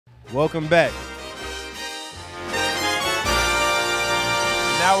Welcome back.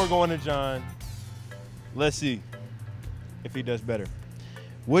 Now we're going to John. Let's see if he does better.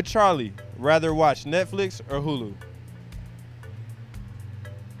 Would Charlie rather watch Netflix or Hulu?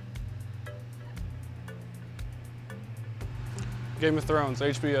 Game of Thrones,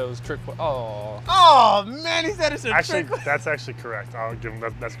 HBO's trick. Oh man, he said it's a Actually, trick. that's actually correct. I'll give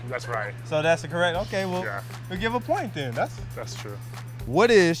him that's right. So that's the correct. Okay, well, Yeah. we'll give a point then. That's true.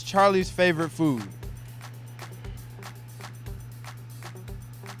 What is Charlie's favorite food?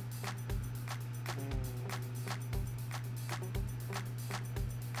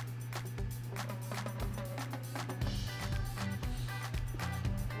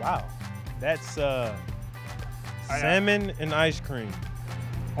 Wow, that's salmon and ice cream.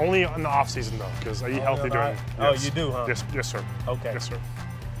 Only in the off season though, because I eat healthy during. Oh, you do, huh? Yes, sir. Okay. Yes, sir.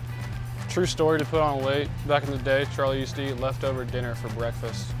 True story to put on weight. Back in the day, Charlie used to eat leftover dinner for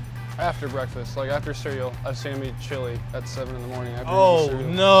breakfast. After breakfast, like after cereal, I've seen him eat chili at 7 in the morning after Oh eating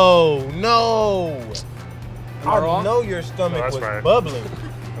cereal. no! Am I wrong? know your stomach that's was right. bubbling.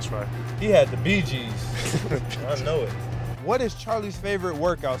 That's right. He had the BGs. I know it. What is Charlie's favorite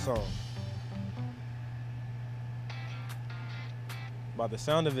workout song? By the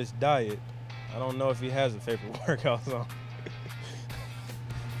sound of his diet, I don't know if he has a favorite workout song.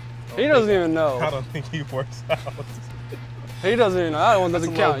 He doesn't even know. I don't think he works out. He doesn't even know. That one doesn't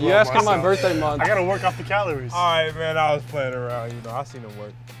That's a low count. You blow, ask him my Marcel. birthday month. I gotta work off the calories. All right, man, I was playing around. You know, I seen him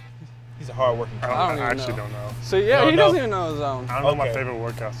work. He's a hard-working I guy. don't even know. don't know. So yeah, No, he no. doesn't even know his own. I don't know my Okay. favorite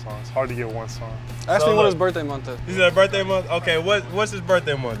workout song. It's hard to get one song. Ask So me what look. his birthday month is. Is that a birthday month? Okay, what's his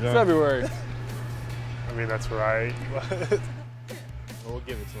birthday month, John? February. I mean, that's right. We'll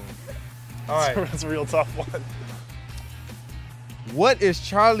give it to him. All right. That's a real tough one. What is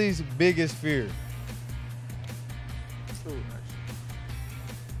Charlie's biggest fear?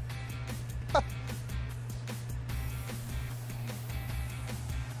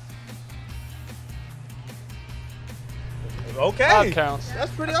 Okay. That counts.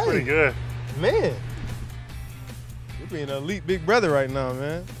 That's pretty Pretty good. Man. You're being an elite big brother right now,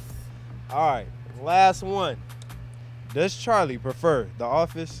 man. All right, last one. Does Charlie prefer The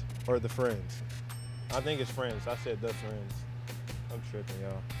Office or The Friends? I think it's Friends. I said The Friends. I'm tripping,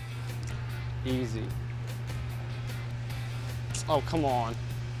 y'all. Easy. Oh, come on.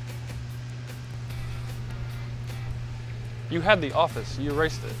 You had The Office. You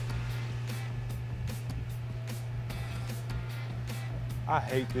erased it. I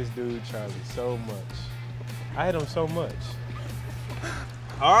hate this dude, Charlie, so much. I hate him so much.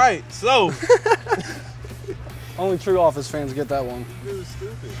 All right, so. Only true Office fans get that one. Dude,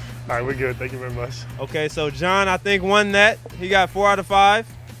 stupid. All right, we're good. Thank you very much. Okay, so John, I think, won that. He got 4 out of 5.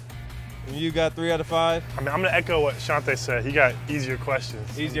 And you got 3 out of 5. I mean, I'm gonna echo what Shante said. He got easier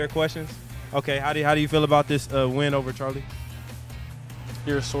questions. Easier questions? Okay, how do you feel about this win over Charlie?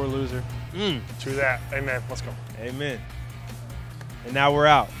 You're a sore loser. True that. Amen. Let's go. Amen. And now we're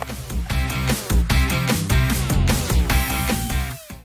out.